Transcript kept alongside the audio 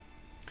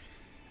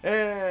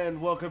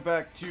And welcome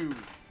back to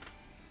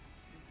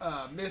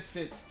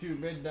Misfits to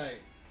Midnight.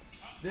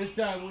 This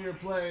time we are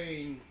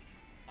playing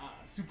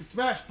Super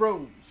Smash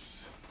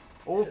Bros.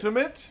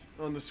 Ultimate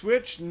on the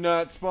Switch,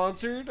 not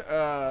sponsored.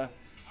 I've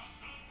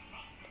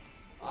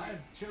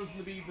chosen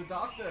to be the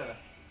doctor.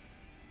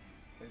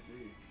 I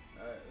see.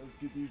 Alright, let's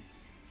get these.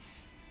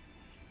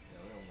 Yeah,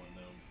 we don't want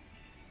no.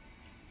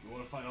 We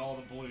want to find all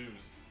the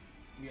blues.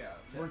 Yeah,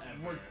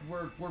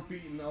 we're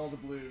beating all the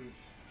blues.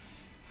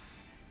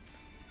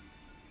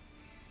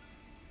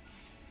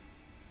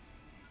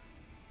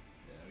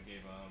 Yeah, we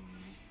gave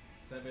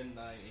 7,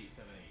 9, 8,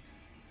 7,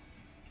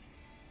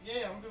 8.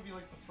 Yeah, I'm gonna be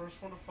like the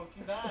first one to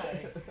fucking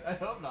die. I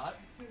hope not.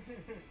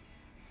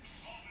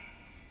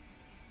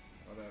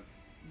 Hold on.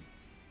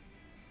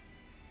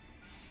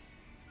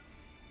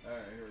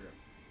 Alright, here we go.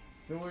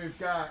 So we've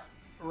got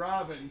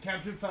Robin,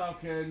 Captain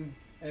Falcon,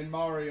 and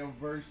Mario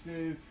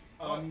versus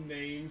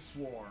Unnamed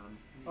Swarm.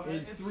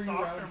 In It's 3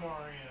 Dr. rounds.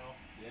 Mario.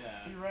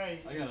 Yeah. You're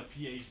right. I got a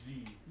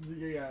PhD.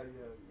 Yeah.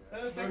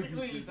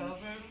 Technically he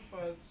doesn't,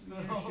 but still.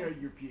 You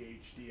showed your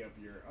PhD up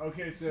here.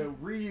 Okay, so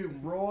Ryu,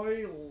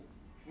 Roy,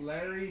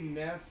 Larry,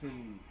 Ness,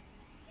 and...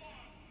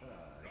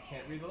 I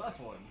can't read the last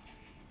one.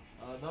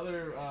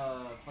 Another,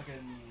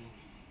 fucking...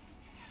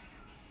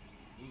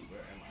 Ooh,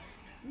 where am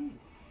I? Ooh.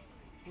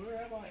 Where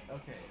am I?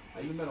 Okay.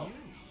 In the middle.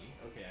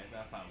 Okay,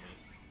 that found me.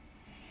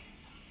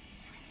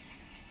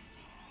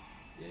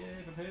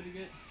 Yeah, prepare to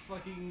get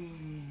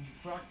fucking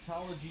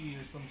proctology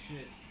or some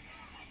shit.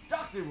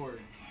 Doctor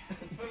words!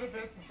 It's been a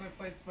bit since I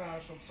played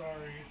Smash, I'm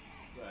sorry.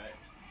 It's alright.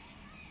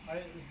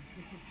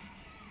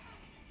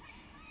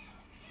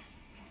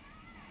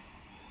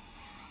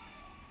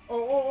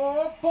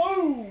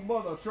 Boom,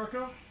 mother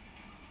trucker!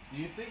 Do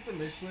you think the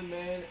Michelin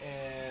Man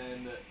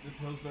and the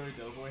Pillsbury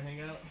Doughboy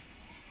hang out?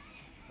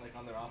 Like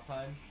on their off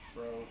time?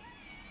 Bro,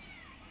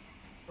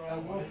 Probably.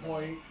 at what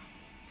point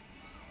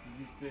do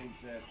you think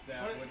that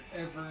What? would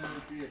ever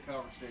be a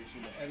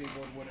conversation that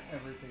anyone would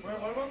ever think Wait,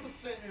 about? what about the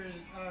State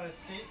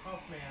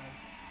Puff Man?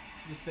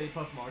 The Stay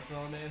Puft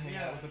Marshmallow Man hang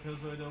Yeah. out with the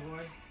Pillsbury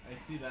Doughboy? I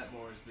see that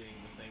more as being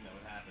the thing that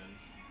would happen.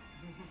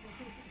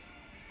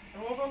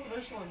 And what about the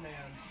Michelin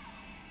Man?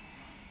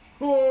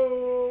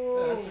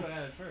 Oh! Yeah, that's what I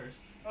had first.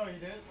 Oh, you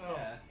did? Oh.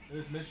 Yeah,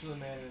 there's Michelin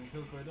Man and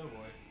Pillsbury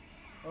Doughboy.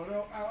 Oh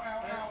no,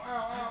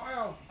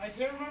 ow. I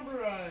can't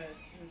remember,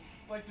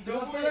 like the Get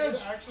off Doughboy the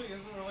edge. actually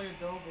isn't really a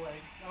Doughboy.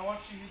 I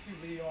watched a YouTube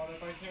video on it,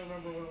 but I can't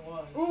remember what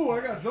it was. Ooh, I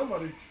got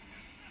somebody.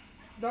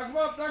 Knock him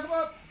up.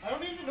 I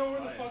don't even know where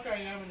the Right. fuck I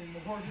am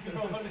anymore, to be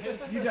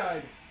honest. You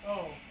died.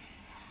 Oh.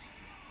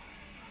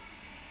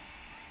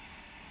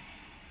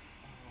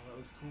 Oh, that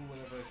was cool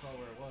whenever I saw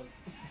where it was.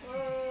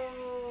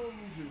 Oh,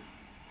 me too.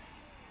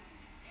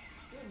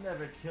 You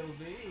never killed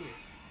me.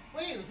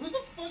 Wait, who the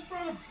fuck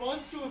brought a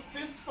buzz to a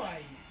fist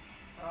fight?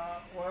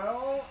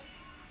 Well,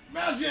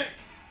 magic!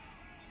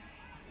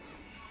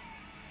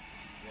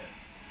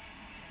 Yes.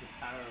 The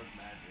power of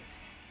magic.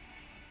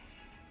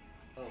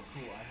 Oh,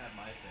 cool, I have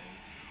my thing.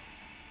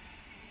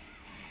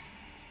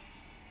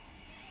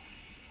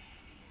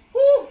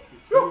 Woo!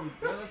 It's screwed.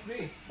 No, that's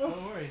me.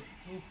 Don't worry.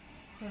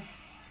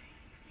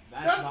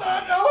 That's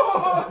not, me. no!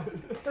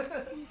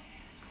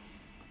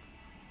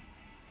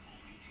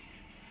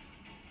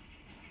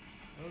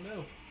 Oh no.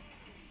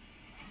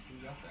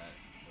 Who got that?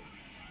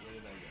 Where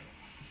did I go?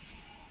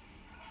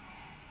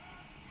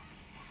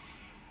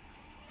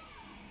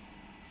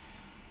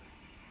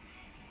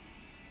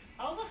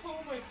 How the hell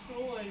am I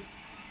still like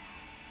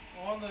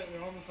on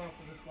this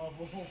after this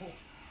level?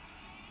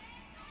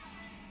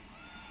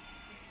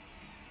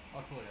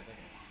 Oh cool, yeah, thank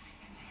you.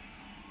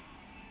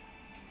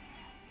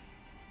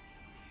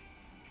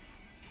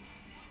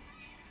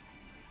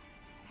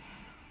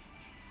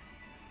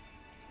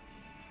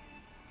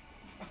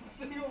 I'm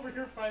sitting over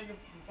here fighting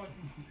a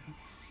fucking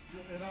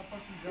that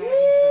fucking dragon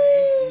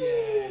tree.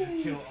 Yeah,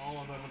 just kill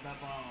all of them with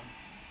that bomb.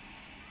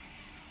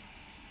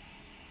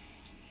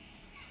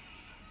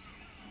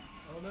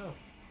 Oh no.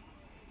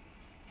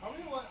 How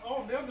many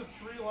oh, I'm down to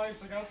 3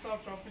 lives. I gotta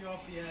stop jumping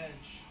off the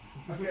edge.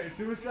 Okay,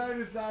 suicide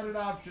is not an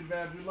option,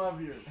 man. We love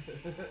you.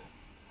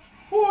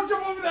 Oh,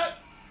 jump over that!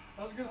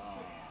 I was gonna say,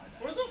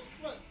 I where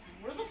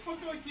the fuck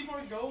do I keep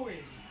on going?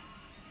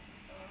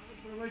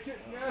 I like it.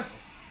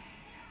 Yes.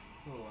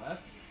 To the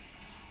left.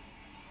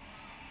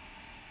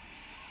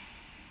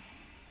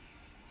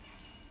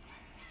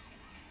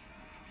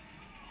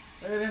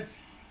 And it's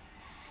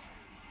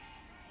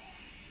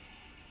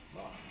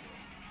Oh,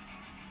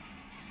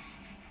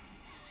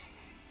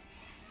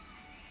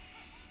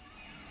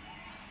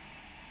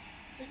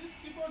 I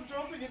just keep on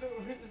jumping and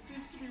it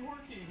seems to be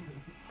working.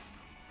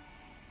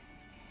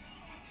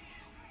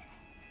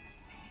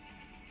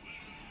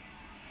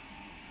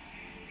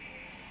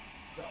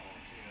 double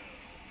kill.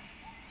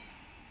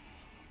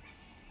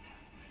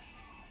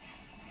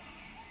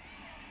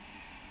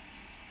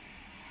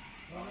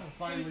 oh, it's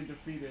finally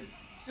defeated.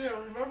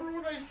 So, remember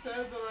when I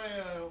said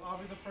that I'll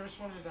be the first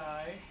one to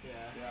die? Yeah,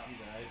 Yeah. he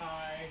died.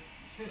 Hi.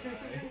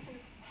 Hi.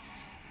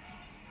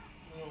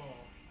 Oh.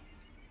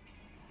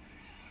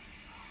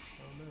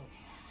 Oh no.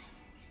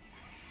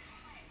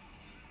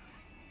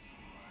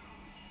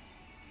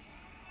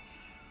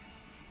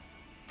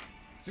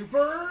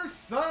 Super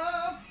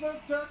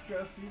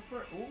Safataka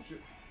Super. Oh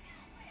shit.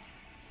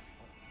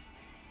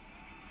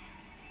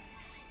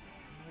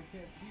 I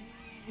can't see.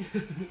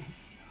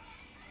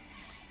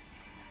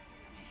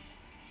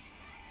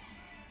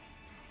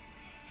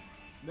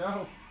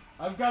 No.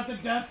 I've got the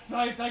death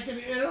sight that can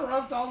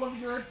interrupt all of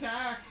your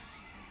attacks.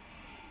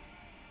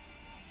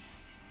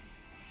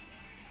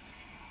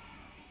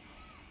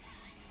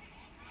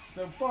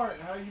 So Bart,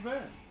 how you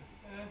been?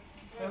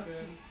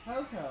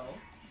 How's hell?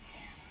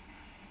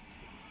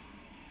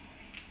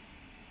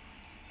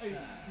 Hey.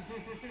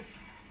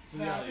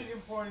 Snapping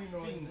and pointing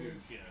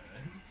noises. Finger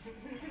guns.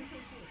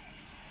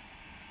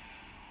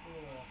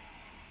 Ugh.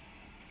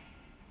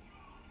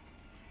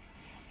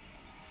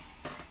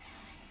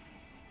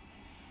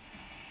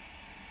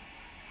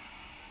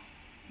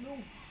 No.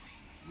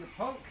 You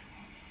punk.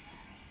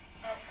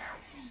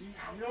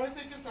 You know, I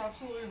think it's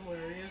absolutely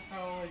hilarious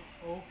how like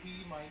OP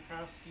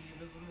Minecraft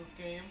Steve is in this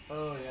game.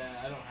 Oh yeah,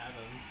 I don't have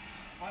him.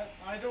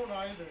 I don't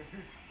either.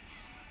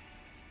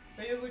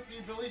 He has like the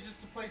ability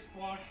just to place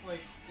blocks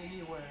like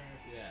anywhere.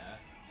 Yeah.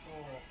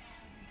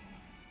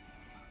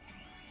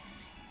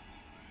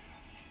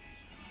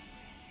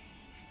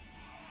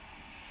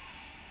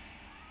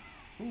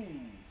 Oh. Ooh.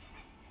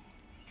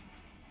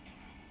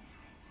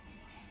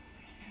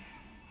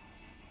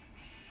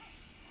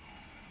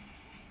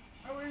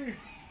 Owie.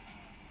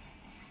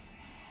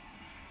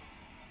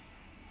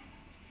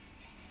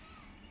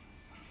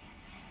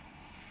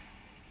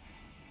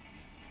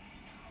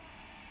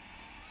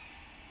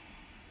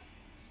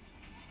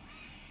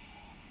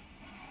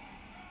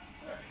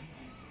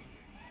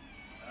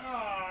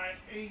 Ah,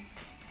 8.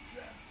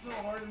 That's so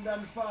hard. I'm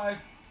down to 5.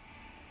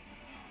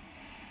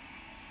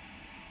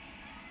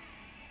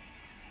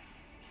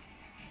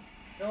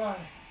 Come on.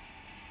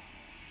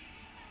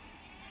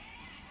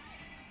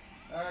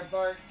 Alright,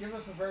 Bart, give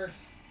us a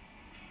verse.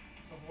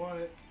 Of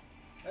what?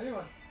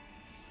 Anyone.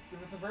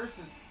 Give us a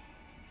verses.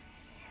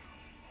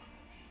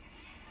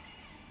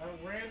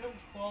 A random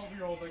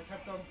 12-year-old that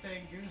kept on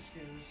saying goose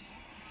goose.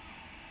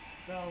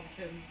 No, I'm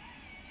kidding.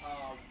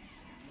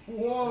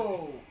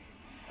 Whoa!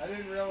 I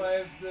didn't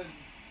realize that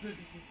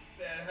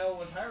hell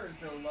was hiring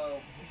so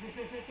low.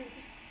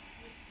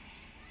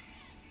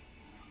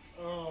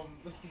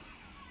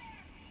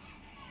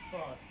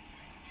 Fuck.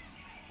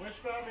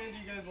 Which Batman do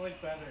you guys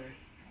like better?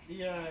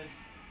 The,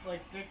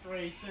 like Dick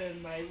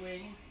Grayson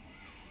Nightwing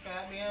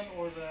Batman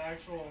or the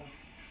actual,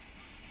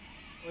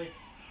 like,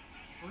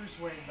 Bruce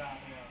Wayne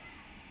Batman?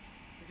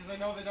 Because I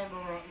know they don't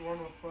run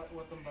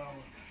with them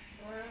both.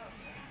 Well,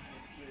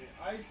 let's see.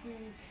 I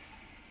think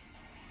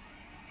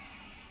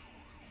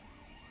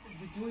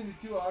between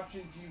the two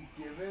options you've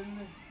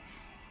given,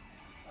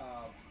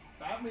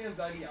 Batman's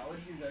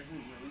ideology is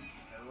actually really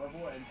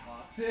terrible and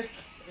toxic.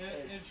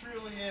 It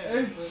truly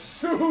is. It's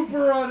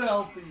super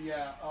unhealthy,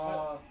 yeah.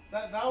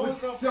 That but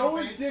was up so for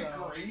is debate, Dick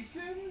though.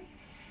 Grayson?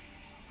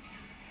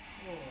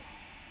 Oh.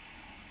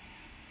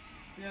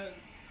 Yeah.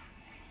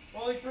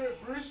 Well, like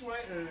Bruce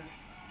Wayne, or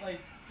like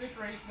Dick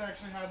Grayson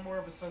actually had more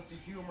of a sense of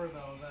humor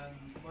though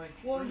than like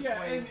Bruce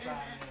Wayne's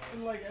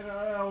Batman. And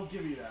I'll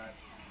give you that,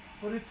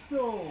 but it's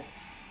still,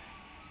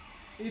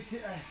 it's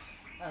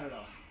I don't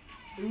know.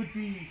 It would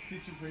be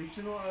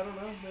situational. I don't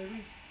know,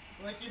 maybe.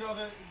 Like, you know,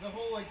 the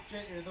whole like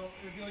it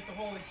would be like the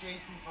whole like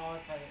Jason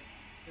Todd type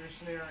their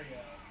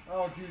scenario.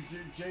 Oh,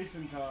 dude,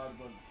 Jason Todd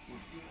was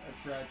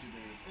a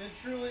tragedy. It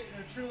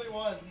truly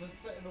was. And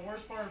the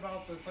worst part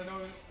about this, I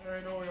know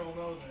we all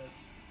know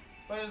this,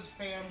 but it's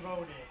fan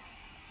voting.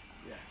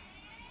 Yeah.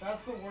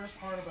 That's the worst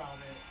part about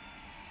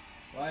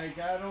it. Like,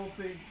 I don't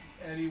think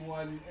any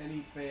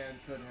fan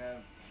could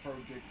have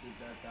predicted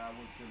that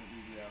was going to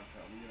be the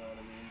outcome. You know what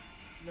I mean?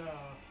 No.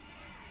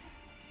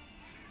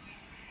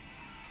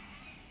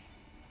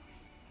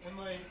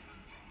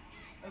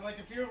 And like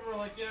if you ever were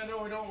like, yeah,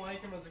 no, we don't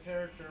like him as a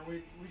character.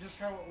 We just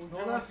kind of.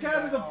 Well, that's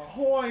kind of the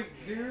point,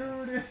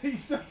 dude.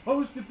 He's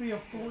supposed to be a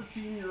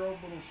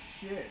 14-year-old little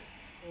shit.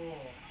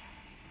 Oh.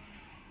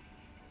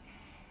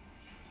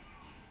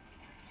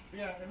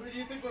 Yeah, who do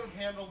you think would have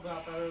handled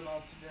that better in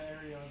that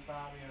scenario as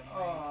Batman?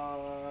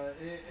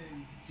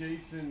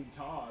 Jason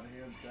Todd,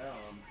 hands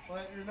down.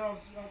 Like,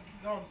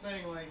 I'm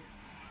saying like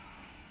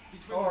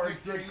between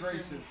Dick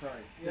Grayson.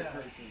 Sorry, yeah. Dick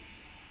Grayson.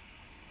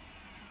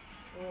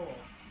 Oh.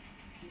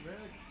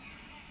 Really?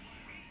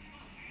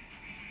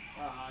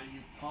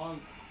 You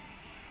punk.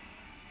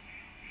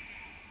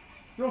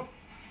 No.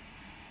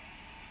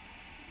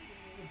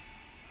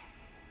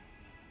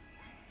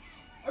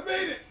 I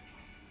made it.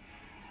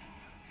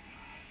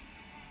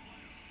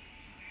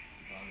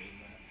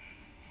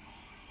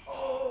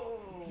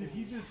 Oh! Did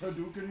he just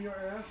Hadouken your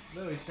ass?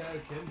 No, he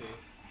shattered Kendi.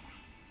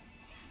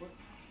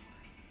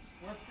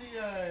 What's the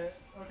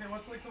okay?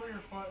 What's like some of your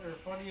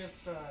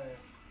funniest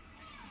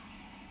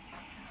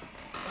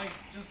like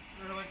just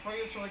or like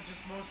funniest or like just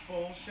most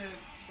bullshit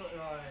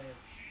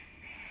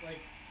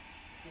like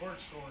work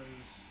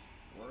stories?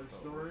 Work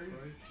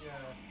stories?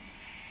 Yeah.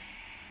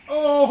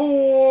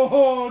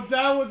 Oh,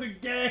 that was a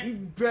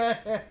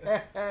gangbang.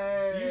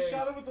 You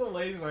shot him with the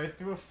laser. I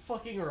threw a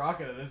fucking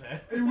rocket at his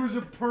head. It was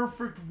a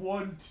perfect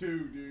 1-2,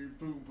 dude.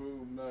 Boom,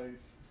 boom,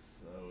 nice.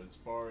 So as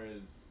far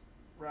as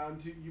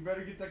Round 2, you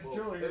better get that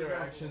controller. Here we go.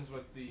 interactions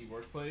with the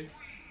workplace,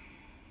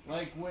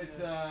 Like with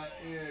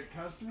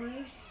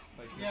customers.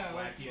 like just Yeah, wacky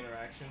like-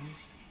 interactions.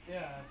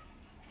 Yeah.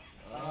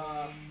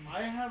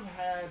 I have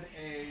had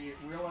a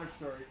real life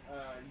story.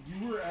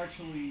 You were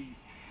actually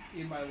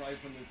in my life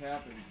when this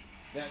happened.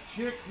 That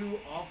chick who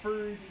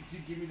offered to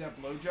give me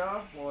that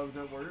blowjob while I was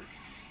at work,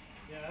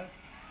 Yeah.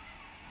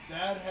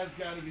 that has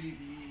got to be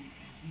the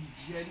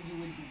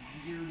genuine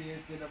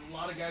weirdest. And a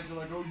lot of guys are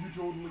like, oh, you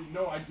totally.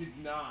 No, I did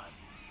not.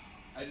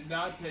 I did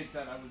not take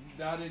that. I was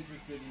not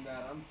interested in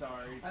that. I'm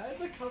sorry. I had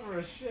to cover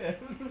a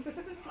shift.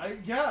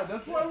 Yeah,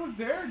 that's why I was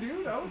there,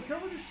 dude. I was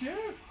covering a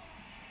shift.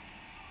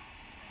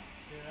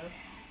 Yeah.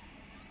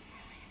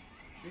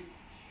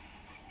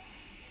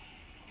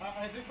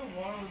 I think the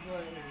one was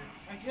like,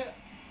 I can't,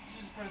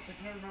 Jesus Christ, I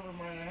can't remember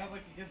mine. I had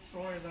like a good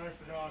story and then I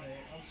forgot it.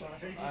 I'm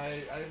sorry.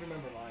 I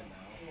remember mine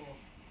now.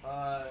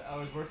 Oh. I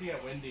was working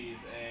at Wendy's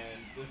and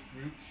this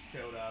group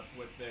showed up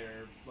with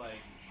their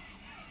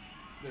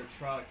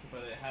truck,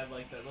 but it had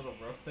like that little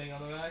roof thing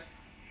on the back.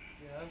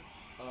 Yeah.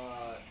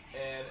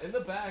 And in the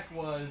back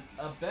was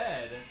a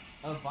bed,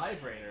 a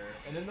vibrator,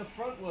 and in the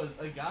front was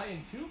a guy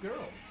and 2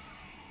 girls.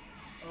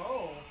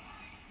 Oh.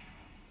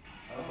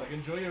 I was like,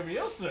 enjoy your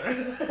meal, sir. I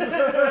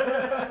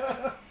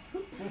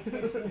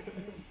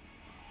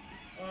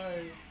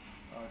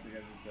think I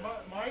just did.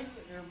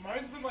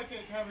 mine's been like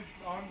a kind of an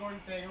ongoing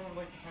thing over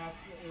like the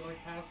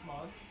past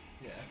month.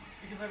 Yeah.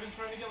 Because I've been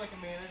trying to get like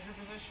a manager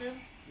position.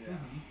 Yeah.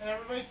 And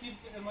everybody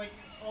keeps, and like,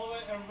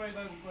 everybody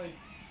that, like,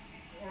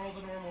 or all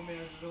the normal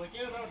managers are like,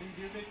 yeah, no, dude,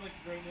 you'd make, like,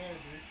 a great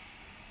manager.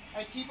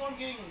 I keep on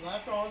getting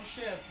left on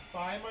shift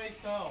by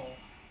myself.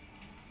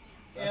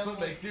 That's and, what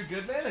like, makes you a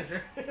good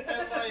manager.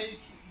 and, like,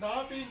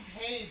 not being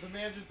paid the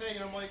manager thing,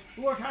 and I'm like,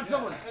 Look, on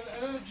someone.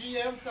 and then the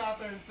GM sat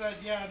there and said,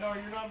 yeah, no,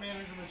 you're not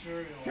manager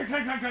material.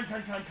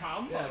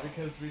 Come. Yeah,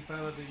 because we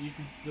found out that you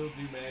can still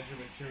do manager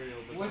material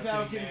but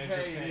without not getting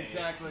manager paid. pay.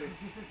 Exactly.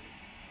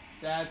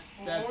 That's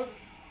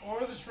Or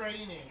the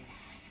training.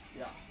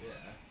 yeah.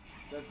 Yeah.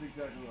 That's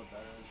exactly what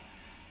that is.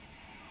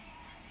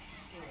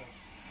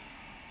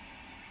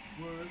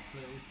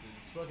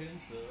 Workplaces fucking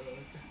suck.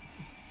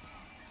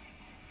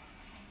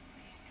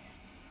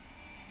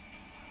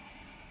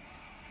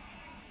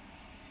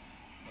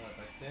 If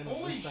I stand on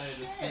Holy this side of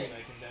the shit. screen,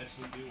 I can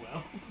actually do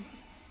well.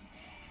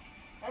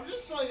 I'm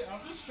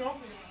just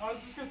jumping. I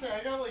was just gonna say,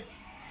 I got like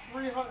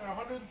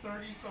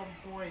 130 some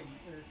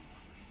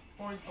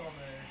points on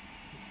there.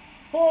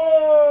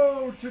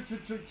 Oh,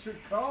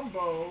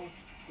 combo.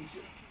 With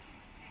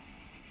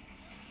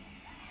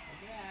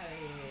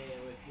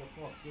your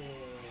fucking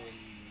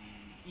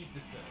eat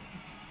this pill.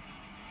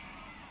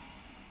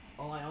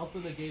 Oh, I also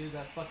negated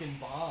that fucking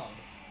bomb.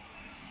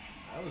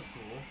 That was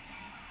cool.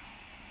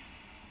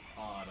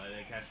 Oh, but I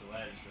didn't catch the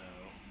ledge, so.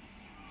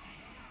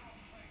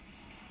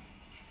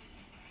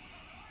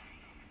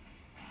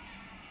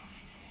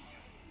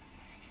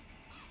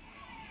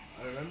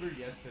 I remember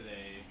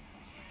yesterday,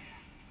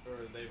 or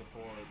the day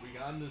before, we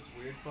got on this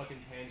weird fucking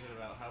tangent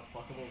about how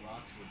fuckable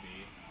rocks would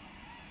be.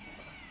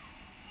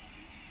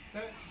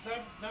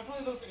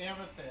 Definitely those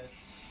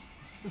amethysts.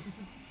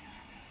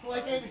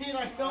 Like, I mean,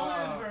 I know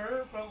it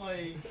hurt, but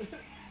like...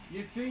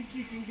 You think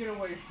you can get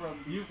away from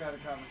these kind of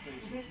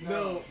conversations?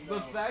 No,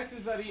 the fact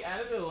is that he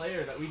added a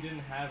layer that we didn't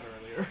have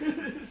earlier.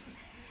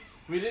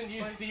 We didn't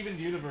use Like- Steven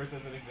Universe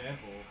as an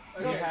example.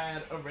 We Okay.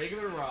 had a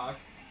regular rock,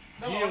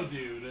 No,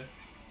 Geodude,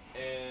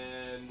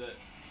 and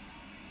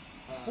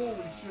Holy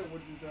shit,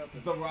 what just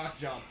happened? The Rock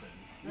Johnson.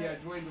 Yeah,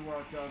 Dwayne The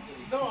Rock Johnson.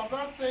 No, I'm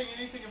not saying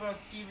anything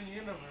about Steven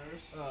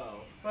Universe.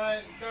 Oh.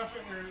 But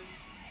definitely,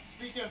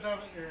 speaking of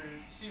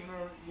Steven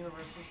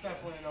Universe, it's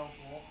definitely an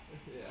opal.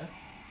 Yeah.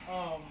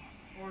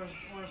 Or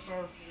a star,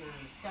 or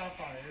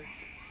sapphire.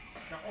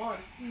 Got one.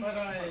 But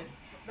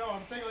no,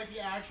 I'm saying like the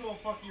actual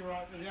fucking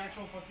rock, or the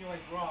actual fucking like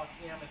rock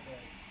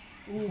amethyst.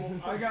 Ooh,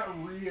 I got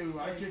Ryu.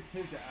 I kicked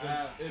his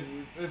ass,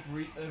 If,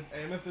 dude. if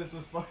Amethyst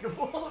was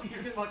fuckable,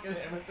 you're fucking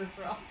Amethyst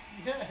Rock.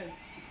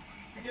 Yes,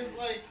 because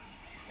like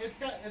it's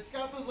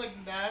got those like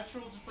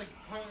natural just like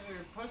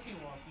pussy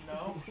walk, you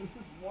know.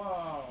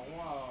 Wow.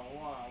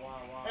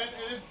 And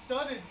it's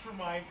studded for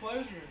my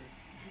pleasure.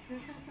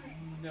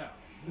 No.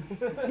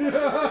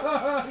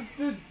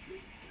 Just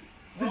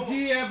the Oh.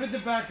 GM in the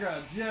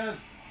background.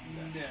 Just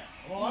no.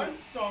 Well, I'm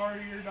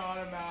sorry you're not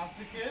a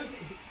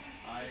masochist.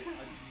 I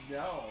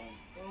no.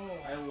 Oh.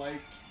 I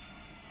like.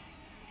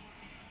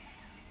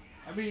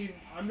 I mean,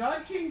 I'm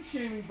not kink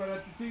shaming, but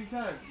at the same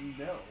time,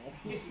 no.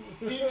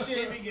 Kink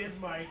shaming is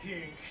my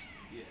kink.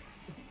 Yes.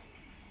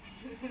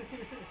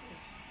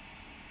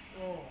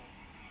 Oh.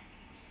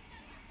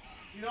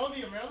 You know,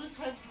 the amount of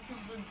times this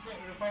has been said,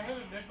 or if I had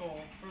a nickel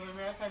for the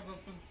amount of times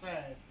that's been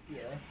said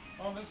Yeah.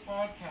 on this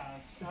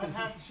podcast, I'd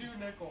have 2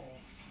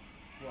 nickels.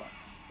 What?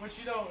 Which,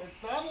 you know,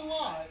 it's not a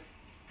lot,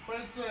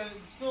 but it's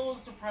still a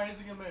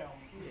surprising amount.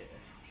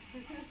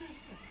 Yeah.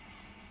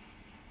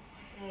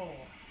 Oh.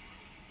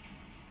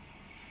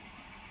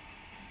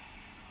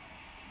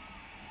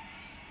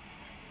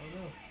 Oh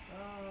no.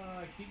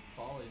 I keep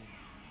falling.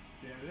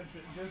 Yeah, this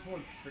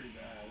one's pretty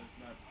bad. This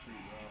map's pretty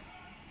rough.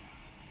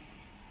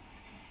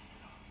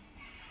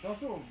 It's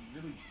also a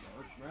really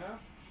dark map.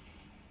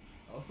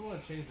 I also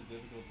want to change the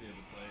difficulty of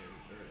the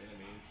players or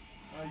enemies.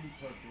 Oh, you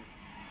pussy.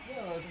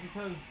 No, it's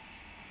because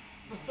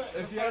if The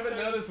you fact haven't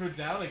that- noticed, we're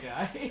down a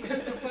guy.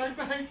 the fact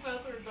that I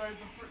sat there and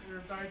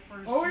died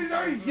first. Oh, he's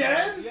already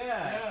dead?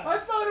 Yeah. I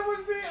thought it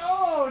was me.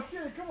 Oh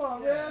shit! Come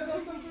on, Yeah.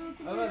 man.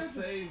 I'm not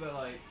saying that,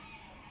 like,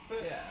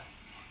 But yeah.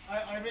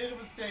 I made a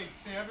mistake.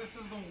 Samus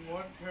is the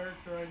one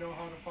character I know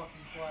how to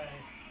fucking play.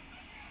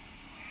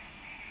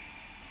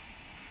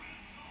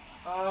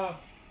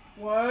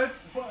 What?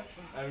 What?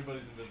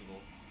 Everybody's invisible.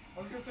 I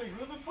was gonna say,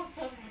 who the fuck's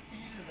having the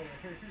seizure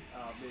there?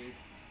 Me.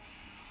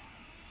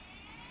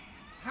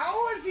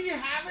 How is he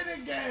having it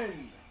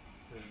again?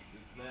 Because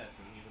it's Ness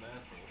and he's an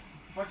asshole.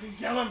 Fucking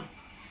kill him!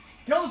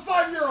 Kill the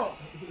 5-year-old!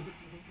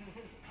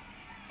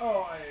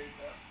 Oh, I hate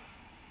that.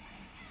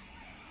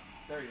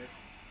 There he is.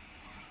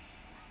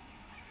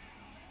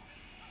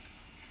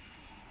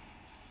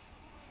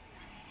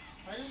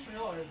 I just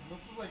realized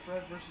this is like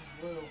red versus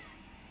blue.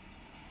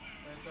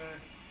 Right there.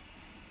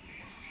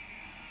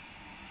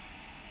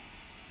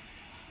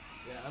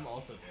 Yeah, I'm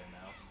also dead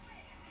now.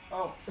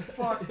 Oh,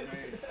 fuck me.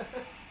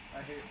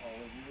 I hate all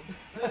of you.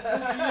 The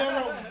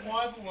GM at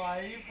one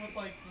life with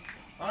like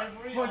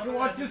every Fucking other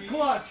watch his enemy.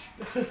 clutch!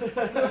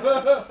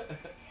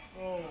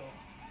 Oh.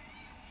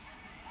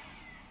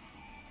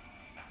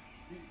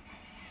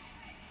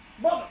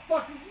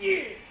 Motherfucker,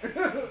 yeah!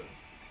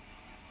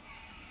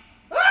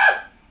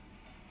 Ah!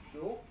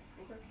 Nope.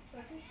 Okay.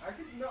 I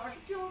can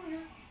chill over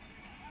here.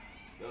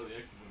 Oh, the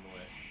X is in the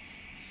way.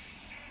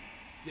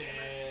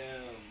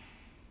 Damn.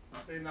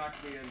 They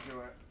knocked me into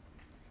it.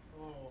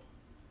 Oh.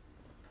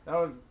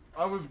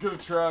 I was gonna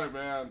try,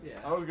 man. Yeah.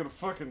 I was gonna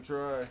fucking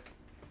try.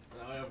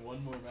 Now I have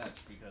one more match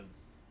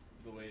because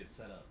the way it's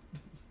set up.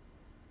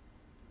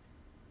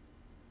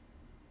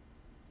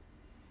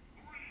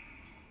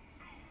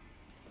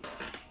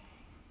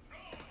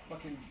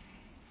 Fucking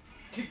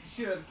kick the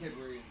shit out of the kid.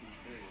 Where he is?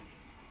 There he is.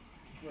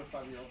 What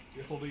a 5-year-old.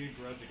 You're holding a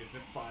grudge against a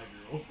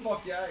 5-year-old.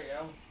 Fuck yeah, I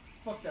am.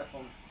 Fuck that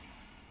phone.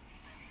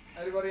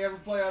 Anybody ever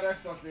play on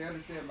Xbox, they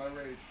understand my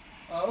rage.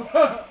 Oh.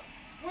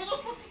 Where the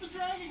fuck did the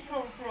dragon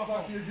come from?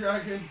 Fuck your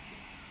dragon.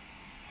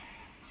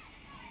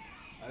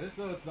 I just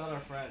know it's not our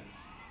friend.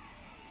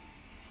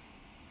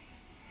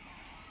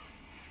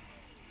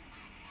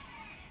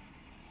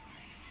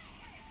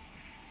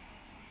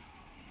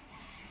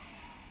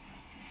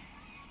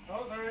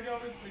 Oh, there we go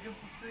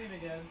against the screen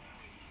again.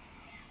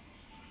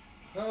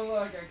 Oh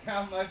look, I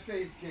got my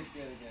face kicked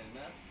in again.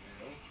 That's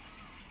real.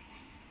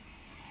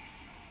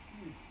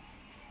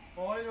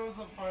 All I know is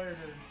that fire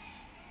hurts.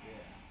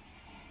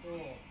 Yeah.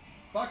 Oh.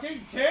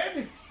 Fucking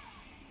kid!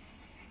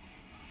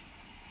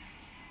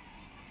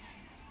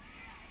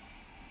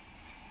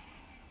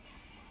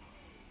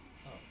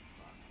 Oh,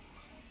 fuck.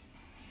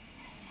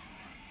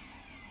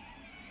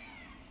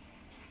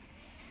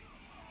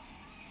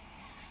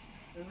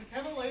 Is it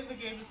kind of late in the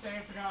game to say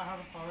I forgot how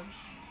to punch?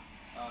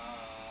 Yeah.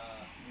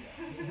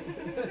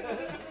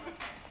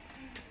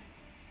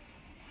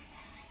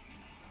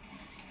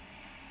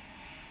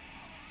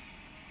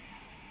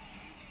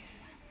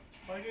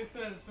 Like I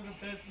said, it's been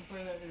a bit since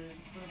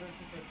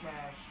I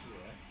smashed.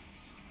 Yeah.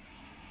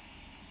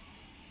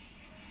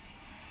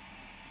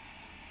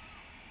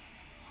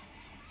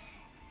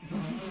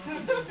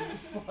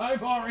 Bye,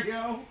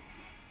 Mario!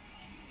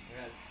 I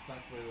got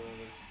stuck with one of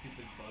those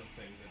stupid bug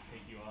things that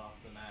take you off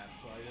the map,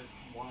 so I just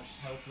watched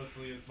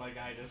helplessly as my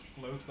guy just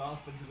floats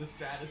off into the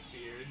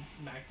stratosphere and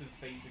smacks his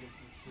face against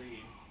the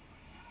screen.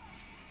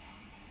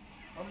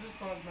 I'm just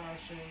button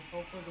mashing.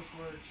 Hopefully this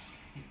works.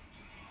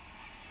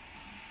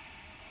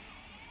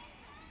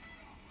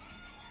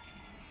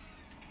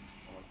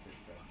 I'll kick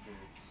that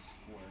big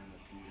square in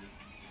the theater.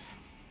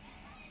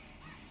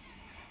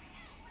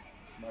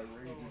 My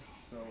rage is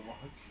so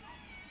much.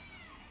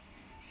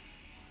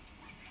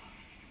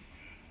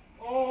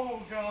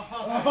 Oh god!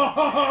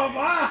 Oh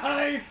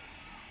my!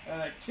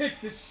 And I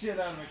kicked the shit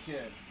out of a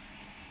kid.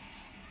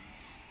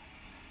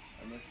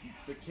 I missed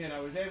the kid I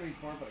was aiming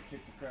for, but I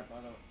kicked the crap out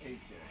of a kid.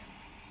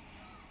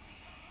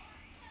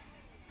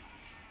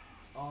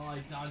 Oh, I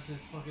dodged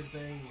this fucking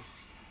thing.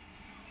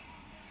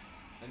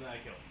 And then I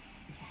kill him.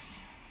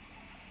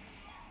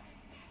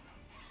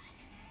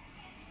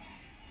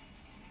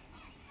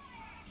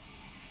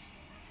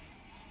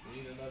 We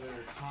need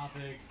another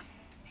topic.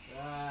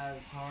 Ah,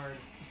 it's hard.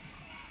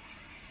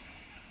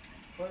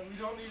 But we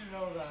don't need to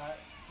know that.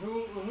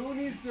 Who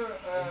needs to?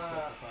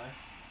 Specify.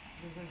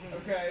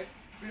 Okay.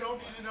 We don't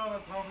need to know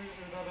that Tommy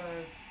or that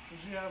the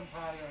GM's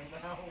high right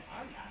now.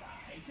 I'm not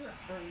high. You're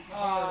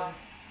Or-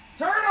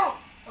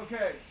 turtles.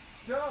 Okay,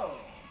 so.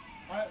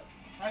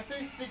 I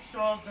say stick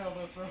straws down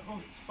their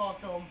throats.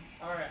 Fuck them.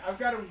 All right, I've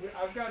got an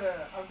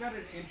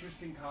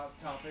interesting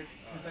topic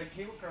because I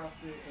came across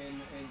it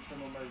in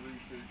some of my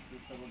research for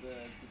some of the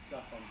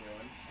stuff I'm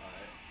doing.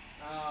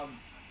 Alright.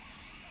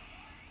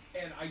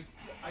 and I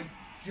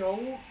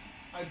don't,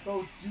 I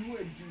both do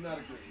and do not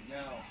agree.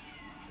 Now,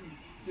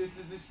 this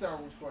is a Star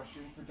Wars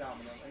question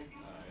predominantly.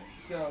 Alright.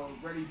 So,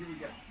 ready, here we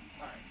go.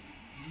 Alright.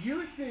 Do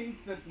you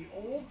think that the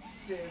old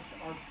Sith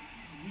are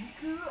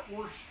weaker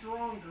or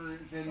stronger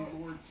than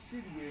Lord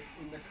Sidious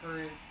in the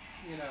current,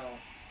 you know...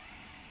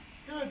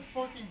 Good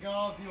fucking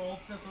god, the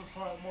old Sith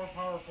are more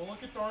powerful.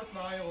 Look at Darth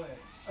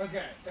Nihilus.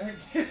 Okay.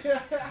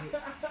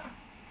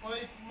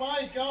 Like,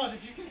 my god,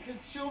 if you can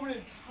consume an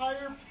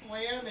entire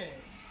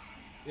planet.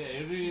 Yeah,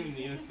 it didn't even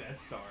need his Death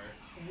Star.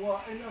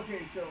 Well, and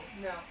okay, so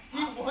now...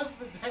 He was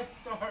the Death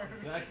Star.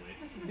 Exactly.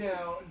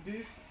 Now,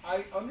 this...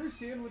 I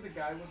understand where the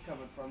guy was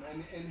coming from,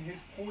 and his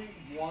point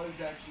was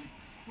actually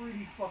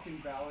pretty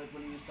fucking valid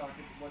when he was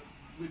talking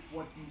with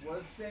what he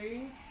was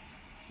saying.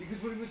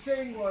 Because what he was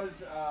saying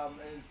was,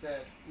 is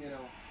that, you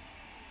know...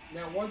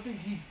 Now, one thing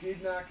he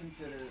did not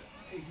consider...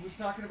 He was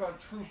talking about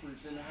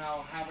troopers and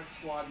how Havoc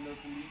Squad and those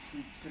elite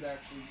troops could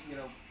actually, you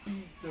know,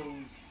 beat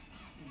those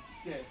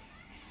Sith.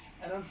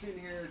 And I'm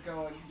sitting here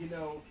going, you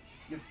know,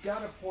 you've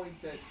got a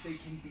point that they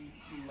can beat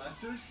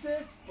lesser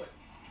Sith, but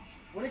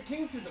when it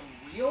came to the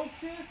real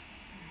Sith,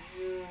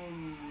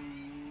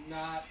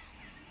 not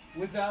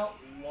without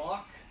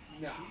luck,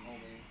 nah,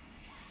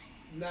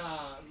 homie.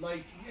 Nah,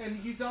 like, and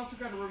he's also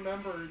got to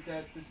remember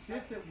that the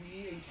Sith that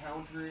we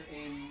encounter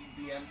in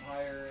the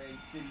Empire and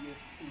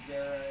Sidious'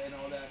 era and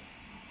all that,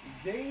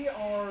 they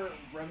are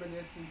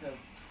reminiscent of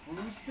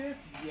true Sith,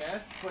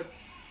 yes, but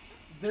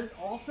they're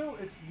also,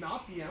 it's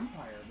not the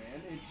Empire,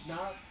 man. It's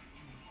not,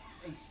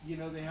 it's, you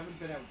know, they haven't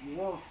been at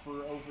war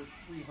for over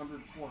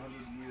 300, 400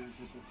 years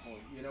at this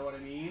point. You know what I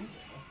mean?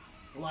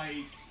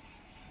 Like,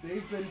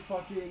 they've been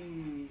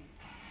fucking,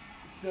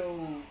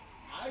 so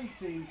I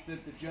think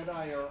that the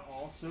Jedi are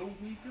also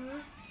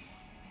weaker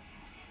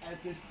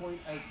at this point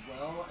as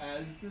well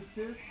as the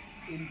Sith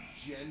in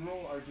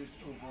general are just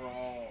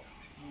overall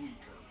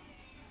weaker.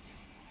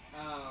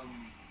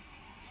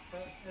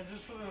 And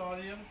just for the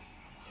audience,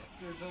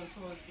 just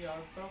so that the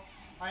audience know,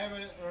 I am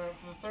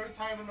for the third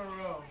time in a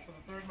row, for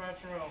the third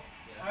match in a row,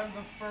 Yeah. I'm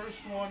the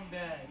first one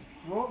dead.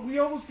 We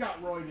almost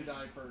got Roy to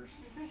die first.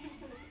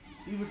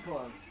 He was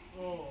close.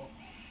 Oh.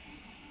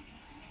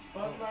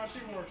 But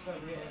mashing works,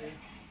 everybody.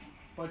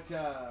 But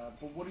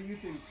what do you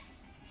think?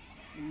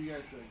 What do you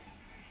guys think?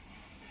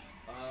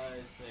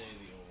 I say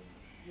the old.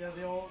 Yeah,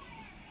 the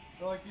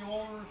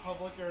old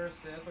Republic era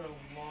Sith are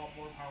a lot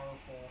more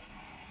powerful.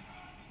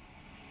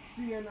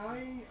 See, and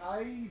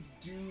I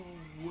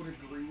would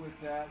agree with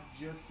that,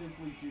 just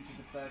simply due to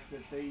the fact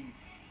that they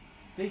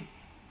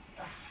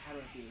how do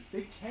I say this?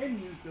 They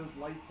can use those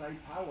light side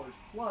powers.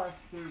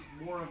 Plus, they're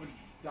more of a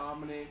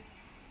dominant.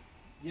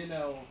 You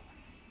know,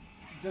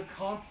 they're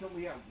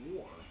constantly at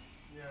war.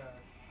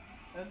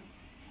 Yeah, and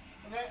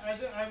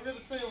I'm gonna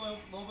say a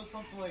little bit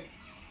something like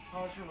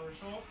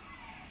controversial.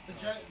 The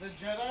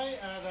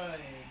Jedi at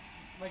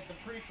like the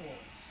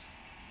prequels,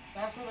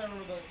 that's when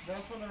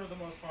they were the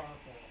most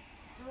powerful.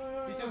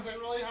 Because they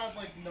really had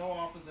like no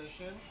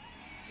opposition.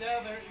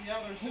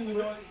 They're simply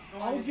going.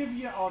 I'll give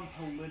you on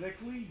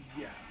politically,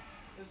 yes.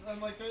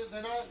 And like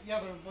they're not. Yeah,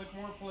 they're like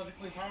more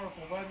politically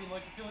powerful. But I mean,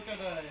 like if you look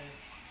at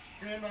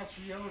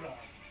Grandmaster Yoda.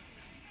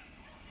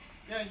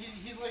 Yeah,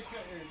 he's like.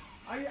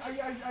 I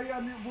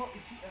mean, well,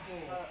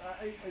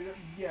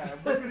 yeah,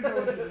 we're gonna go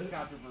into this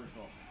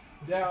controversial.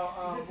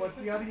 Now, what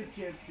the audience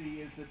can't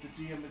see is that the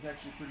GM is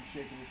actually pretty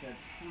shaking his head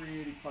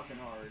pretty fucking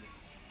hard.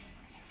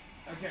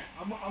 Okay,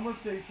 I'm gonna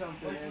say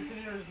something. Like, we and,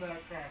 can hear his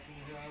neck cracking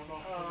here. I don't know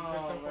if you can pick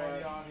up on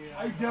the audio.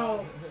 I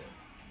don't.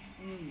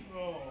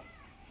 Oh.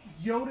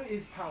 Yoda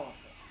is powerful.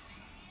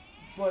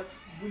 But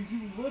when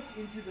you look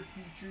into the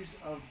features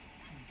of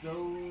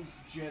those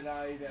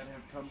Jedi that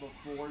have come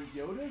before,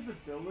 Yoda's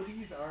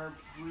abilities are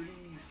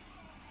pretty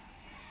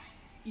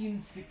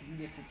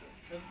insignificant.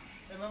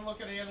 And then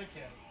look at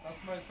Anakin.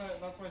 That's my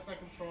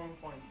second strong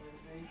point, or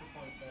anchor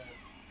point there.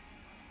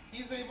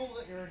 He's able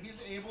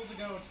to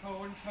go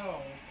toe and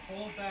toe,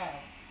 hold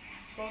back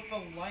both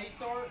the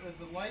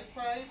light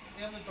side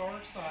and the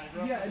dark side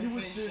Yeah, and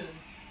representation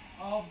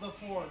of the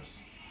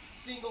Force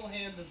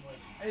single-handedly.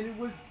 And it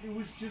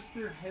was just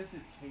their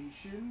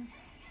hesitation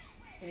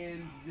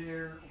and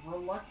their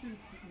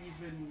reluctance to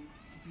even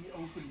be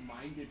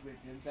open-minded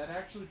with him that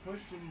actually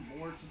pushed him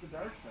more to the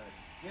dark side.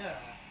 Yeah.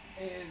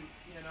 And,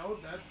 you know,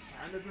 that's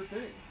kind of the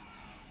thing.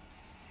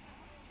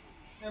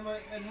 And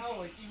hell,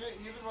 like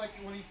even like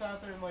when he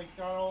sat there and like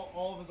got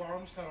all of his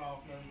arms cut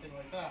off and everything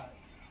like that,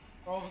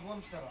 all of his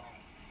limbs cut off.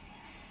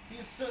 He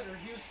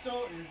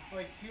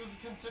was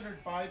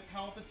considered by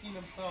Palpatine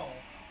himself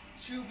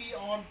to be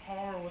on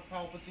par with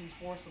Palpatine's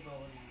Force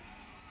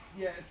abilities.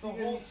 Yeah, The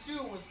whole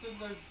suit was sitting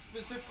there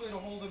specifically to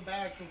hold him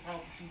back so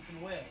Palpatine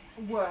can win.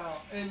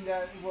 Well, and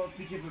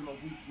to give him a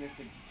weakness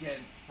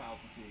against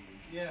Palpatine.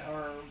 Yeah.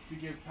 Or to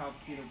give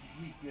Palpatine a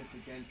weakness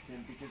against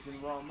him, because in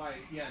Raw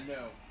Might, you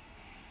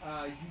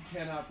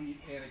cannot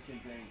beat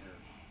Anakin's anger.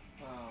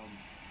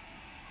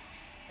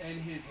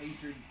 And his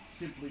hatred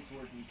simply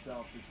towards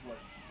himself is what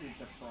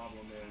the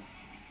problem is.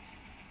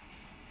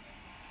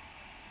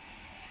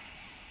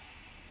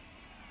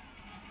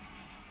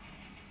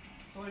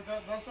 So like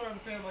that's what I'm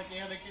saying. Like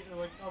Anakin,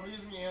 or like I'm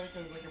using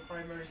Anakin as like a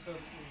primary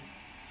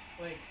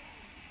like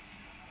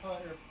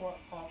plot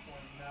point,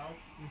 you know,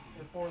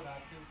 and for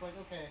that because it's like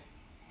okay,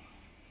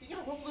 he can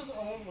hold his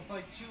own with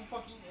like two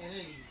fucking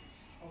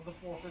entities of the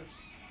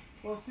Force.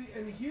 Well, see,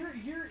 and here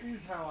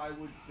is how I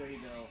would say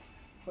though,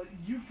 but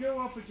you go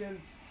up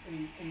against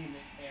an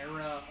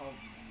era of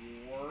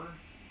war.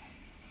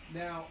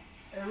 Now,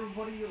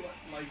 everybody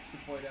likes to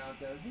point out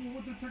that well,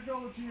 with the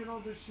technology and all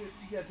this shit,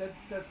 yeah,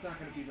 that's not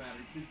going to be matter.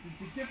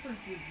 The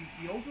difference is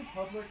the old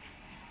Republic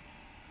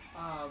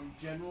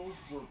generals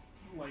were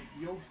like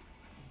the old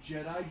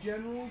Jedi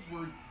generals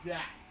were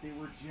that they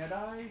were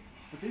Jedi,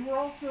 but they were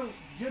also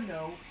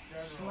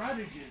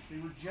strategists. They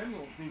were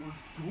generals. They were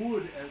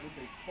good at what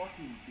they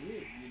fucking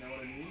did. You know what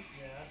I mean?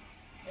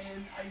 Yeah.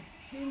 And I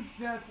think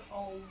that's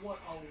what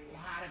a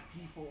lot of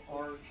people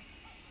are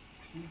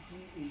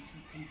taking into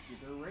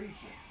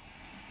consideration.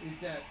 Is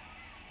that,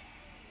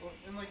 well,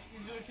 and like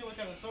even if you look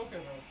at Ahsoka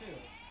though too,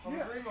 I'm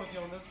Yeah. agreeing with you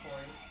on this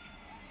point.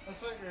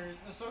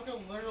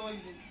 Ahsoka literally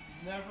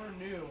never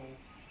knew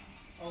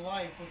a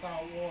life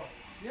without war.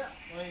 yeah,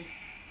 Like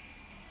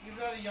even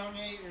at a young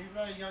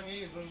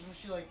age, wasn't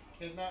she like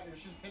kidnapped? Or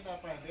she was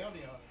kidnapped by a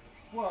bounty hunter.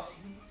 well,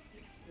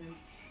 And,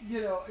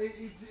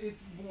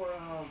 it's more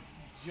of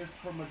just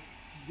from a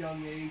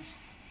young age.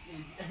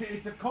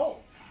 It's a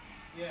cult.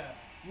 yeah.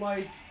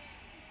 Like,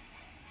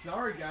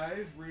 sorry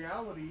guys,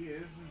 reality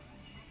is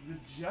the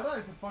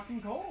Jedi's a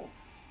fucking cult.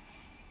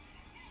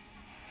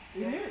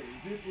 It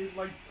is. It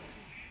like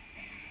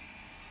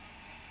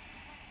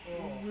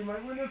Oh. we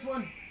might win this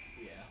one.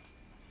 Yeah.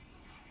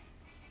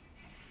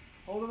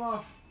 Hold him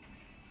off.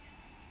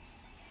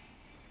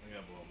 I'm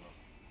gonna blow him up.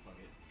 Fuck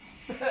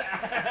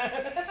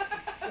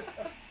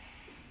it.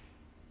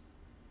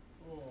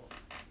 Oh.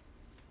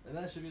 And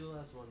that should be the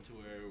last one to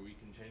where we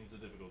can change the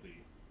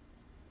difficulty.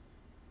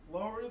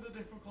 Lower the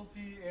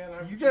difficulty, and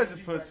I'm. You guys are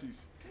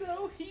pussies.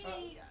 No,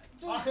 he.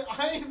 just...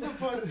 I am the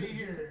pussy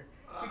here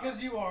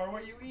because you are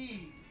what you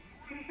eat.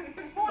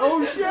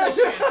 Oh shit!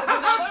 Bullshit. There's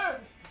another.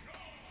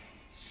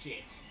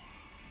 Shit.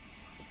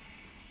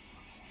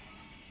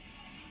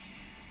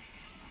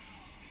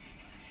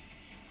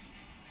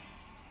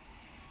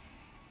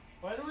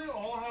 Why do we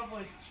all have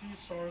like 2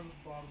 stars at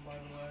the bottom, by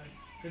the way?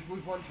 Because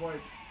we've won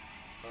twice.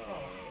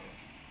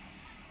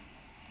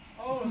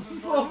 Oh, so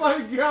it's Oh going,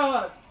 my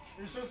god!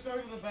 so it's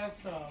going to the best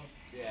stuff.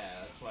 Yeah,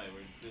 that's why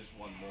there's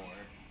one more.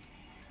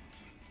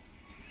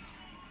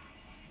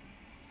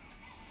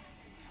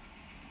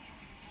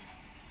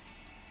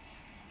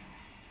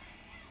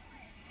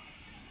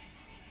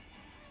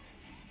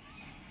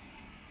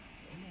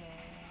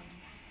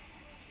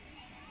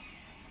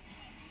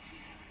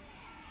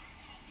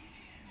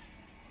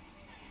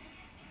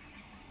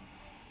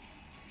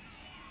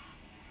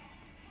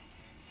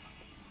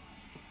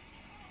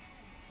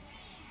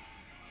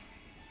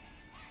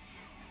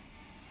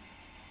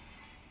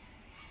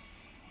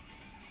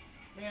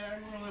 Man, I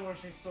really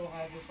wish I still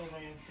had this on my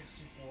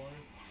N64.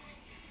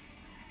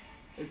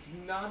 It's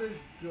not as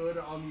good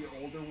on the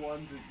older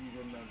ones as you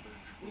remember.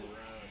 Trust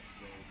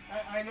me.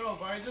 I know,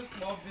 but I just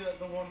love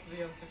the one for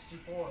the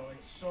N64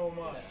 like so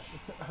much.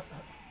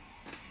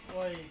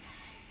 Like,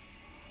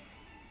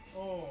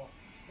 oh,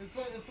 it's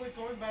like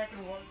going back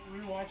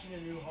and rewatching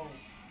A New Hope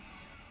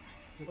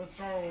with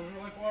Star Wars.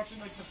 We're like watching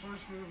like the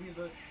first movie of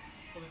the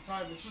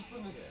time. It's just the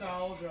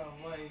nostalgia of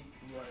like.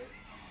 Right.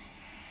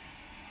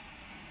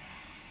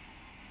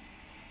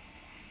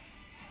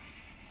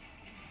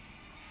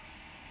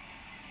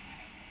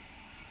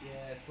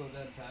 Yeah, slow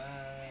down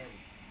time.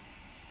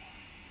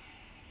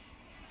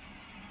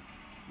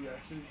 You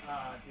actually,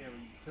 damn it,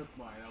 you took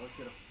mine. I was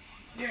gonna.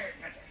 Yeah,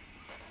 gotcha.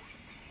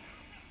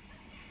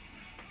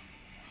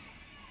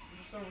 I'm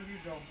just over here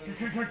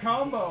jumping.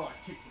 Combo! I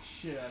kicked the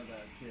shit out of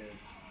that kid.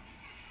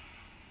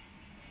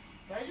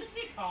 Did I just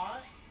get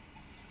caught?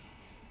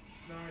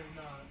 No, I did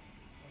not.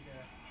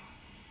 Okay.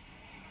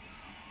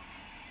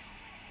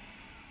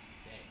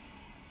 Dang.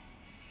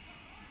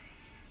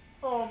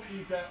 Oh,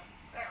 eat that.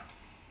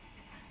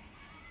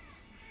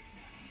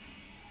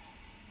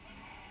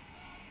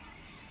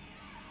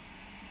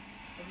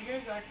 Have you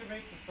guys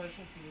activate the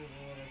specialty move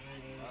or whatever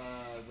it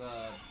is? The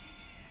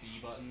B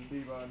button. B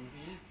button.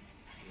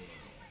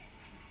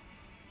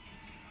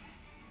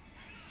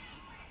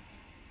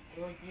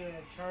 Or like the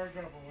charge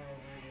up or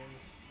whatever it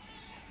is.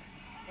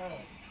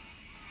 Oh.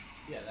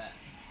 Yeah, that.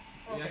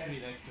 You Okay. have to be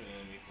next to an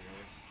enemy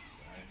first.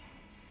 Sorry.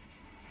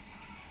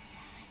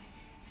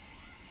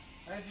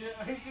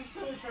 I was just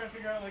still trying to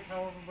figure out like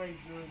how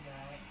everybody's doing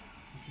that.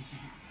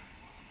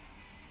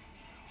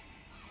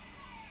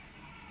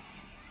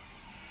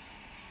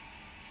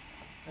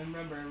 And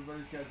remember,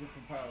 everybody's got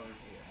different powers.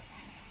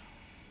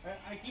 Yeah.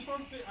 I keep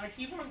on saying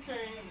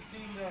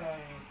seeing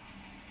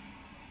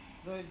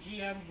the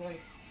GM's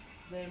like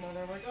name on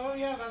there. I'm like, oh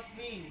yeah, that's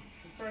me.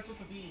 It starts with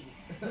a B.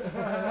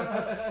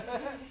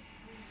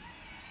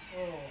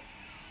 Oh.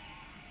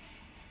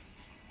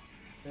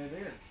 Man, they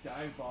are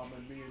dive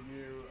bombing me and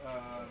you,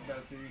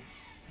 Bessie.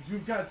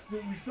 Because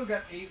we still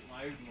got 8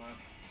 lives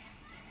left.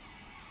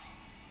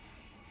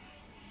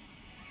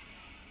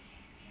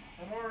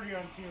 already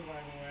on 2, by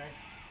the way.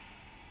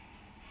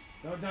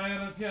 Don't die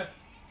on us yet.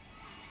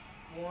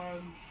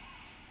 1.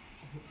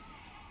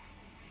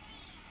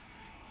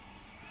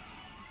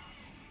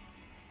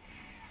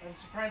 I'm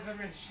surprised I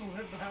managed to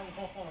live that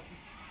long.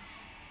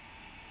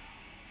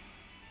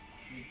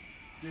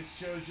 This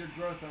shows your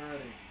growth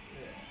already.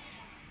 Yeah.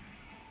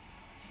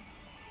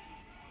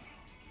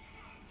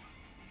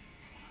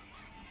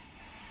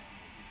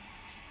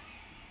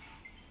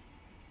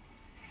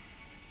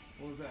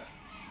 What was that?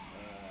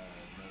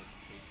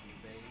 Notification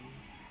thing.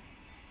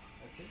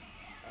 I think.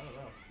 I don't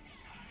know.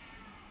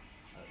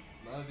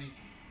 None of these.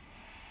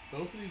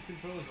 Both of these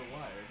controllers are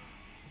wired.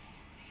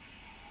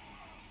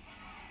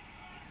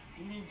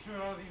 You mean 2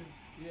 out of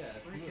these Yeah,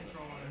 3 2 of them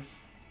controllers?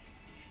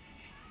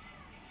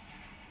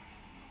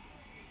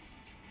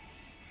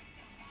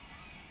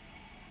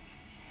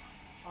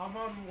 I'm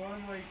on 1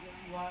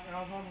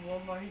 I'm on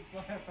 1 life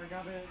left. I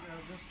got it.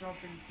 Just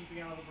jumping,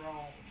 keeping out of the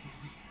brawl.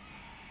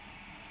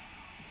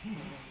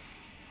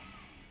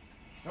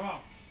 Come on.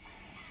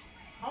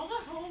 How the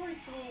hell am I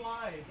still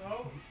alive?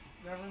 Oh,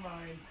 never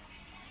mind.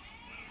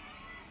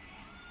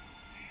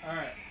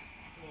 Alright.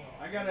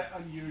 I got an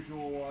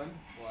unusual one.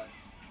 What?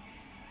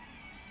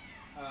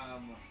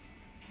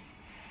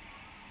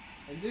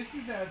 And this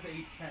is as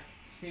a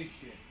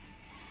tactician.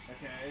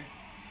 Okay?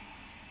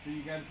 So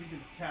you gotta think of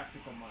the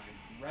tactical mind.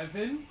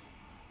 Revan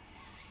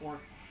or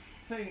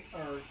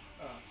Thrawn.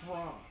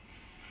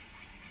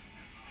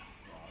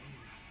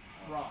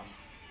 Thrawn.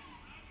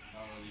 Oh,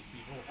 these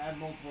people.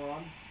 Admiral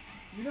Thrawn.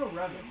 You know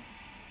Revan.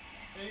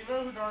 Yeah, you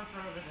know who Darth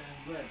Revan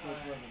is. Yeah,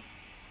 Darth Revan.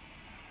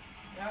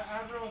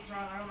 Admiral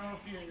Thrawn, I don't know if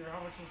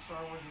how much of the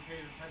Star Wars you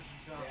paid attention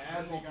to. Yeah,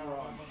 Admiral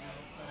Thrawn.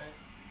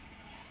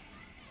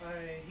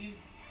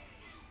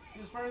 He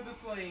was part of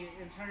this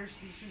entire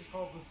species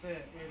called the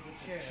Sith, or the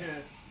Chiss.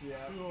 Chiss,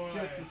 yeah. Who,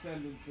 Chiss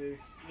ascendancy.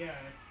 Yeah.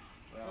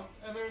 Yeah.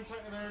 And their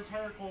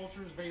entire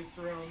culture is based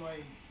around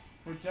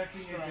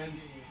Protecting strategy.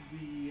 against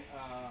the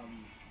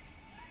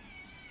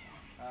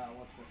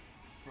what's the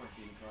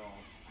freaking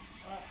called?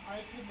 I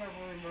can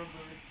never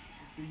remember.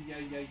 The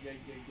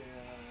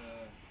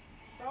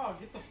Oh,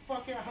 get the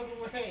fuck out of the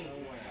way! Oh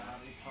my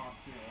god, it cost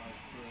me a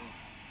life too.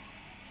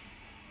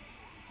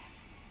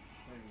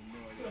 I have no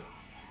idea.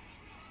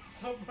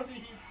 Somebody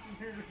needs to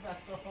neuter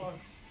that dog.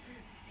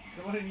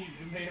 Somebody needs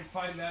to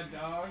find that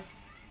dog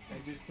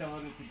and just tell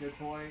it it's a good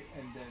boy,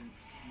 and then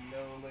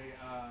slowly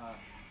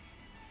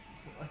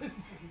What?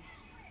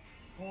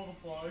 Pull the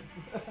plug.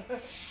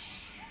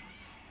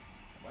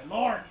 my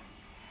lord!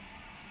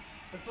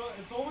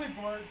 It's only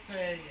Bart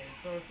saying it,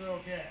 so it's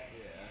okay.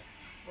 Yeah.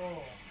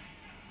 Oh.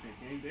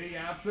 Taking the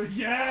apps.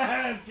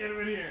 Yes! Get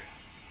him in here!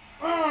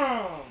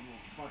 Oh!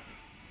 Fuck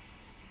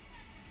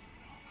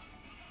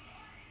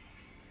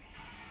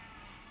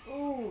it.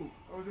 Ooh!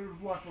 I was able to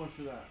block most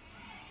of that.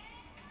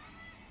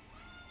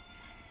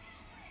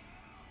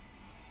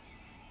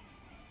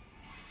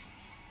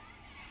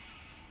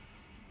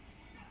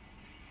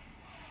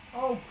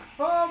 Oh,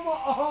 come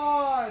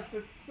on!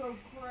 That's so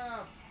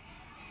crap.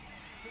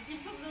 Who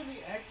keeps up doing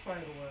the X, by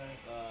the way?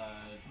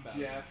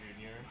 Jeff.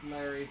 Jr.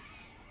 Larry.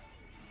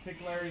 Kick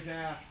Larry's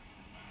ass.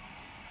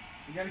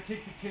 You gotta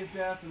kick the kid's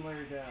ass and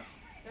Larry's ass.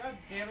 God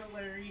damn it,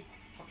 Larry.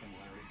 Fucking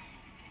Larry.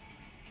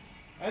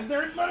 And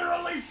they're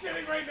literally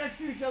sitting right next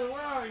to each other. Where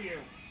are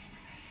you?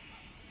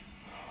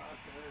 Oh,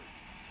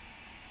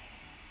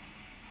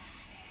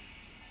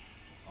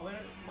 that's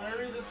hurt.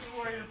 Larry, this is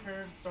why your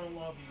parents don't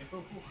love you.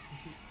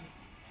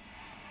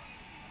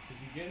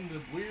 Because you get into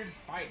weird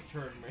fight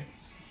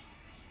tournaments.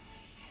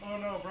 Oh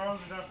no,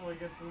 Browser definitely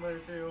gets in there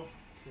too.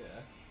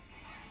 Yeah.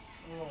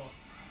 Oh.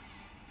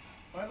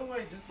 By the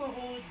way, just the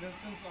whole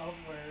existence of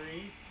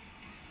Larry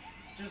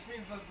just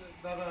means that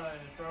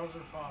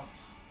Browser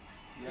fucks.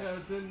 Yes. Yeah,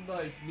 but then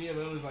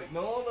Miyamoto's like,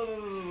 no.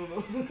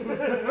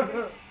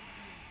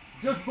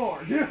 Just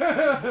bored.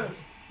 Well,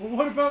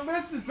 what about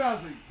Mrs.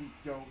 Bowser? You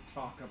don't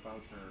talk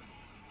about her.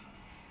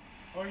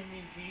 Oh, you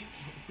mean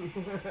Peach?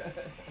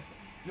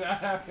 That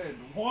happened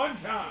one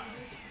time.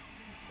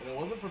 And it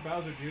wasn't for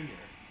Bowser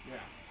Jr.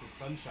 Yeah. Because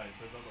Sunshine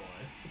says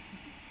otherwise.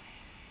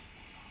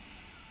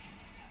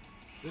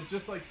 It's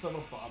just like some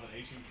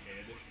abomination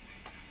kid.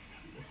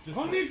 It's just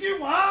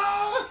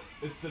Konnichiwa!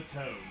 it's the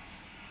Toads.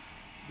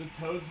 The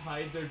Toads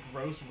hide their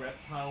gross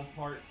reptile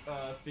part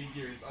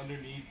figures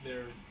underneath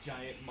their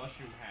giant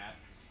mushroom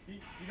hats.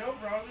 You know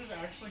Browser's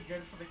actually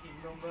good for the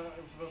kingdom, for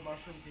the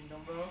Mushroom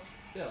Kingdom, though?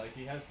 Yeah, like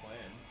he has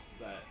plans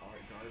that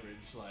aren't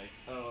garbage. Like,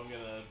 oh, I'm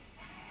gonna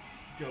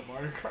go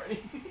Mario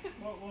Karting.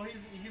 well,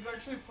 he's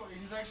actually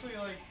planting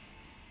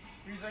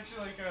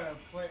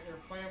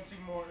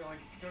more,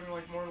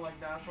 doing more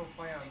natural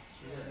plants.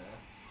 Yeah.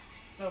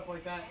 Stuff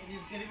like that, and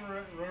he's getting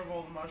rid of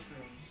all the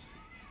mushrooms.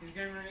 He's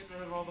getting rid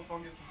of all the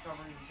fungus that's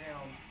covering the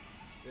town.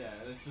 Yeah,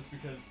 and it's just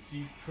because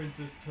she's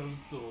Princess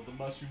Toadstool, the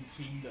Mushroom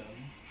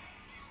Kingdom.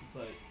 It's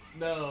like,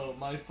 no,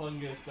 my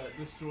fungus that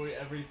destroy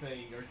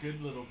everything are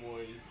good little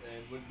boys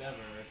and would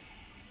never.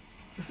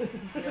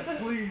 Yes,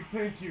 please,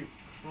 thank you.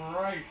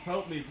 Christ.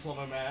 Help me,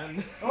 Plumber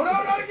Man. Oh no,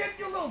 not again,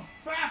 you little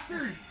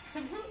bastard!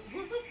 And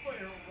who the fuck,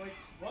 like,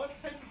 what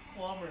type of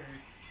plumber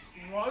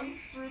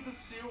runs through the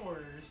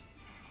sewers,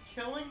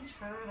 killing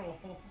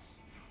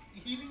turtles,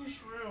 eating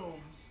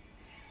shrooms,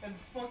 and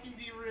fucking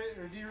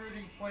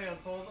derooting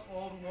plants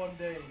all in one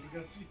day to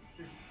go see,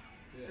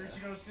 or to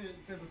go see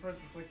the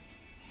princess? Like,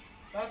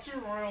 that's your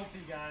royalty,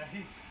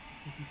 guys.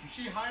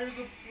 She hires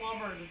a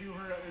plumber to do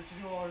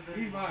all her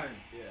dirty. He's mine.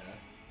 Yeah.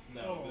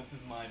 No, this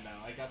is mine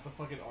now. I got the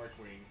fucking arc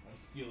ring. I'm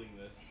stealing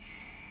this.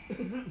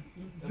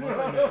 Unless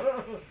I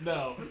missed.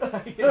 No.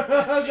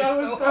 That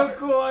was so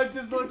cool. It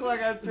just looked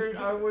like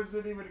I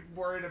wasn't even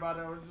worried about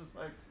it. I was just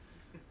like,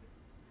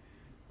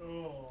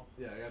 oh.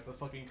 Yeah, I got the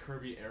fucking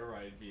Kirby Air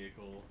Ride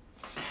vehicle.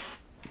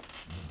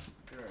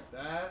 alright,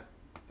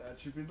 that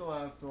should be the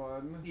last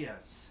one.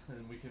 Yes.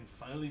 And we can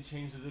finally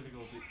change the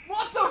difficulty.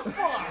 What the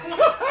fuck?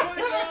 What's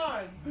going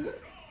on?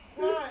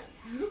 What?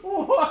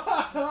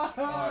 What?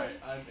 Alright,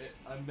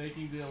 I'm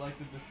making the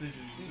elected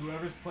decision.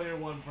 Whoever's player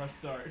 1, press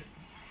start.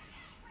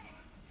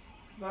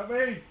 It's not me.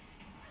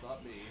 It's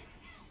not me.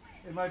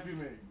 It might be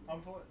me.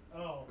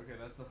 Oh. Okay,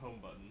 that's the home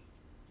button.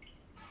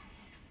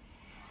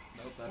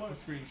 Nope, that's What? the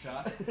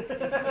screenshot.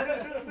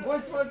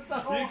 Which one's the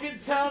home? You can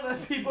tell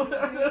that people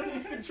don't know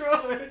these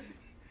controllers.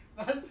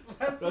 That's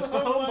the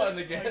home button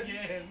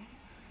again.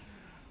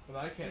 But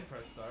I can't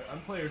press start.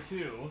 I'm player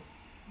 2.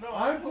 No,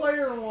 I'm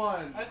player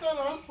 1. I thought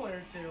I was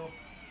player 2.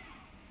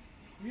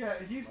 Yeah,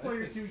 he's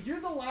player 2. You're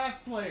the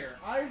last player.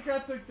 I've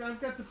got the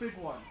big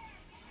one.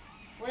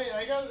 Wait,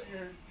 I got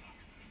your.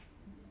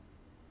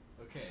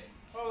 Okay.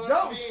 Oh,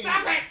 that's No, me.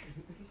 stop it!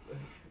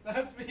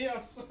 That's me.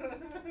 I'm sorry.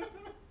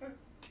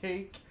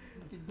 Take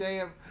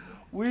damn.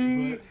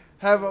 We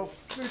have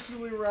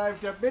officially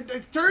arrived at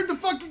midnight. Turn the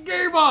fucking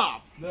game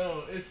off!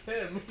 No, it's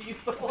him.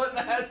 He's the one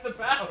that has the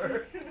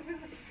power.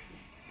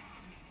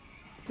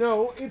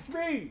 No, it's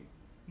me.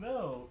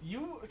 No,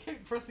 you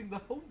keep pressing the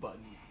home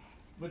button.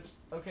 Which,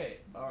 okay,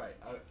 alright,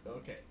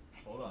 okay.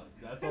 Hold on.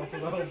 That's also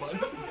the home button.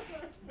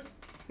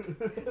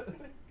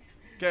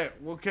 Okay,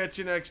 we'll catch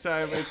you next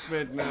time. It's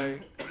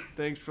midnight.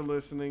 Thanks for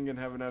listening and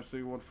have an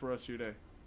absolutely wonderful rest of your day.